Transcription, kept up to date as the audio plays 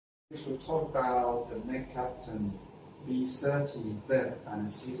We'll talk about the Medcaptain V30 vet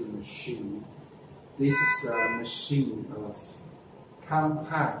anesthesia machine. This is a machine of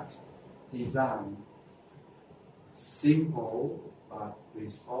compact design, simple but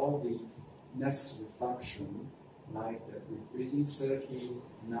with all the necessary function like the rebreathing circuit,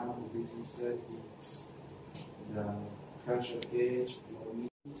 non-rebreathing circuits, the pressure gauge,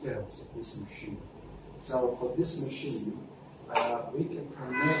 details of this machine. So for this machine, we can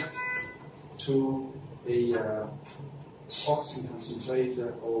connect to the oxygen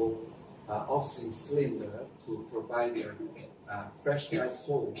concentrator or oxygen cylinder to provide a fresh gas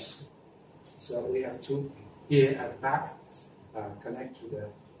source. So we have two here at the back connect to the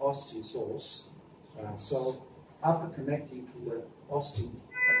oxygen source. So after connecting to the oxygen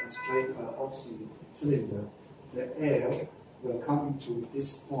concentrator oxygen cylinder, the air will come to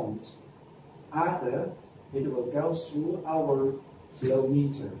this point. Either it will go through our flow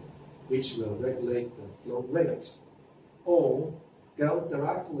meter, which will regulate the flow rate, or go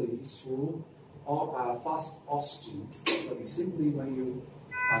directly through fast oxygen. So simply when you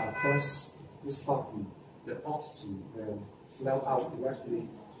press this button, the oxygen will flow out directly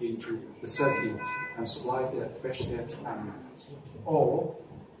into the circuit and supply the fresh air to animals. Or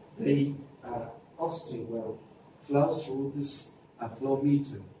the oxygen will flow through this flow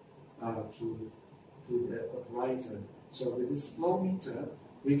meter to the operator. So with this flow meter,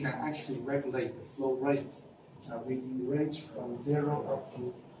 we can actually regulate the flow rate. We can range from 0 up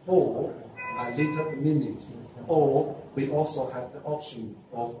to 4 liters per minute, or we also have the option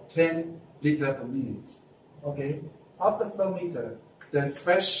of 10 liters per minute. Okay. After flow meter, the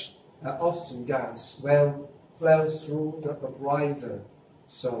fresh oxygen gas will flow through the operator.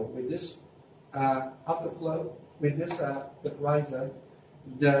 So with this after flow, with this operator,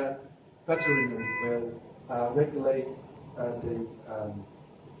 the veterinary will regulate the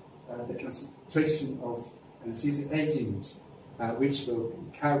concentration of anesthesia agent, which will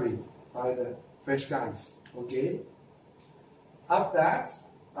be carried by the fresh gas. Okay. After that,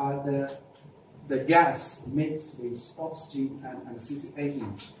 the gas mixed with oxygen and anesthesia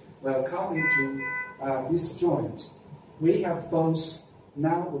agent will come into this joint. We have both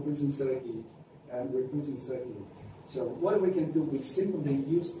non-rebreathing circuit and rebreathing circuit. So what we can do, we simply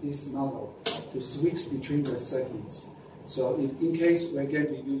use this model to switch between the circuits. So in case we're going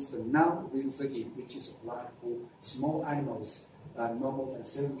to use the non-rebreathing circuit, which is applied for small animals, no more than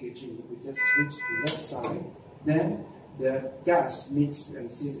 7 kg, we just switch to left side. Then the gas mixed with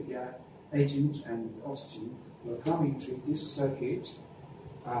anesthesia agent and oxygen will come into this circuit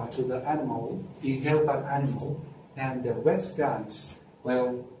to the animal, inhaled by the animal, and the wet gas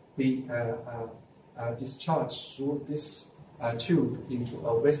will be discharged through this tube into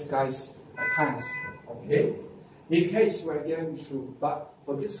a wet gas canister. Okay. In case we're going to, but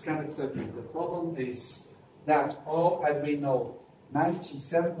for this kind of circuit, the problem is that as we know,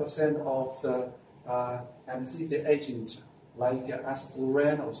 97% of the anesthesia agent, like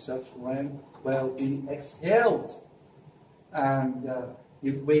acetylcholine or sulfuran, will be exhaled. And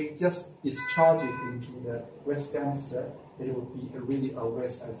if we just discharge it into the waste canister, it will be really a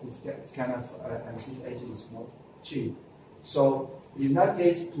waste, as this kind of anesthesia agent is not cheap. So in that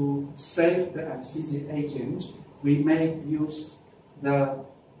case, to save the anesthesia agent, we may use the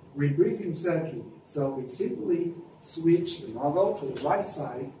rebreathing circuit. So we simply switch the nozzle to the right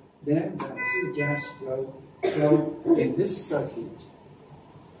side, then the anesthesia gas will go in this circuit.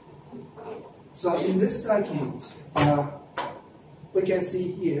 So in this circuit, we can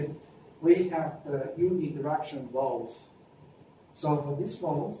see here, we have the unidirectional valve. So for this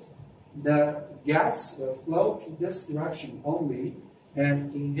valve, the gas will flow to this direction only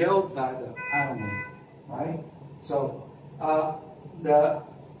and inhaled by the animal, right? So the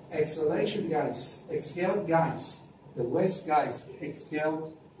exhalation gas, exhaled gas, the waste gas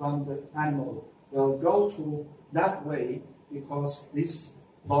exhaled from the animal will go to that way because this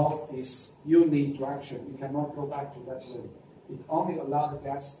valve is unidirectional. You cannot go back to that way. It only allows the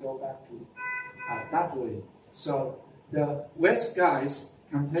gas to go back to that way. So the waste gas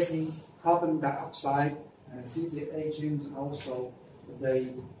containing carbon dioxide, anesthesia agent, and also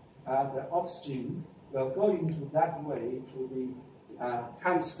the oxygen will go into that way to the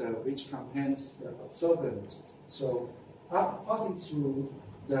canister, which contains the absorbent. So passing through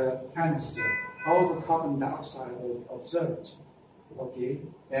the canister, all the carbon dioxide will absorb. Okay,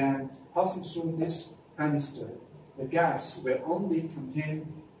 and passing through this canister, the gas will only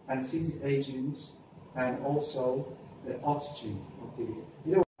contain anesthesia agents and also the oxygen. Okay,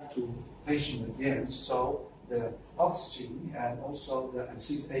 it will back to patient again, so the oxygen and also the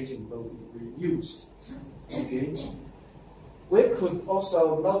anesthesia agent will be reused. Okay, We could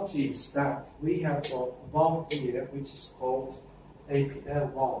also notice that we have a valve here which is called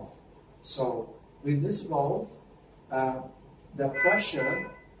APL valve. So with this valve, the pressure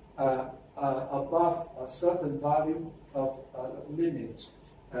above a certain value of limit,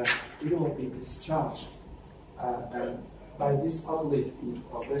 it will be discharged by this outlet in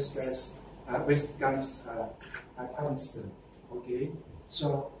waste gas canister. Okay,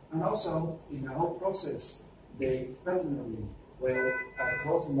 so and also in the whole process, the veterinary will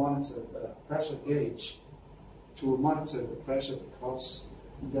closely monitor the pressure gauge to monitor the pressure, because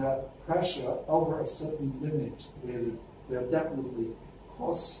the pressure over a certain limit will definitely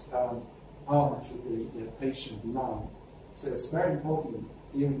cause harm to the patient lung. So it's very important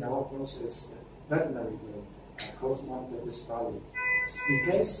during the whole process the veterinary will closely monitor this value.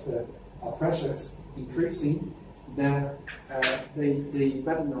 In case the pressure is increasing, then the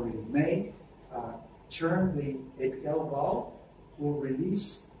veterinary may turn the APL valve to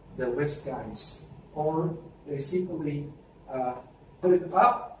release the waste gas, or they simply put it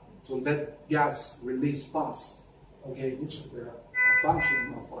up to let gas release fast. Okay, this is the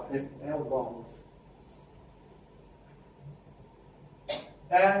function of APL valve.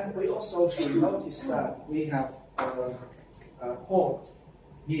 And we also should notice that we have a port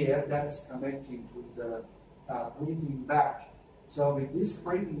here that's connecting to the breathing bag. So with this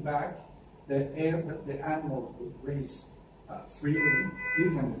breathing bag, the air that the animal will breathe freely.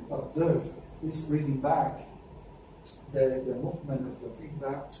 You can observe this breathing bag, the movement of the breathing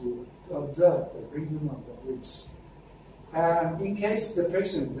bag to observe the breathing of the breath. And in case the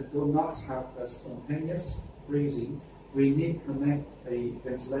patient do not have the spontaneous breathing, we need to connect a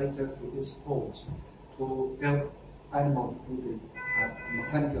ventilator to this port to help animal to do the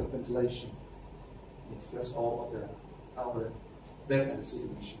mechanical ventilation. Yes, that's all of our vet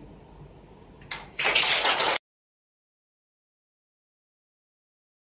anesthesia.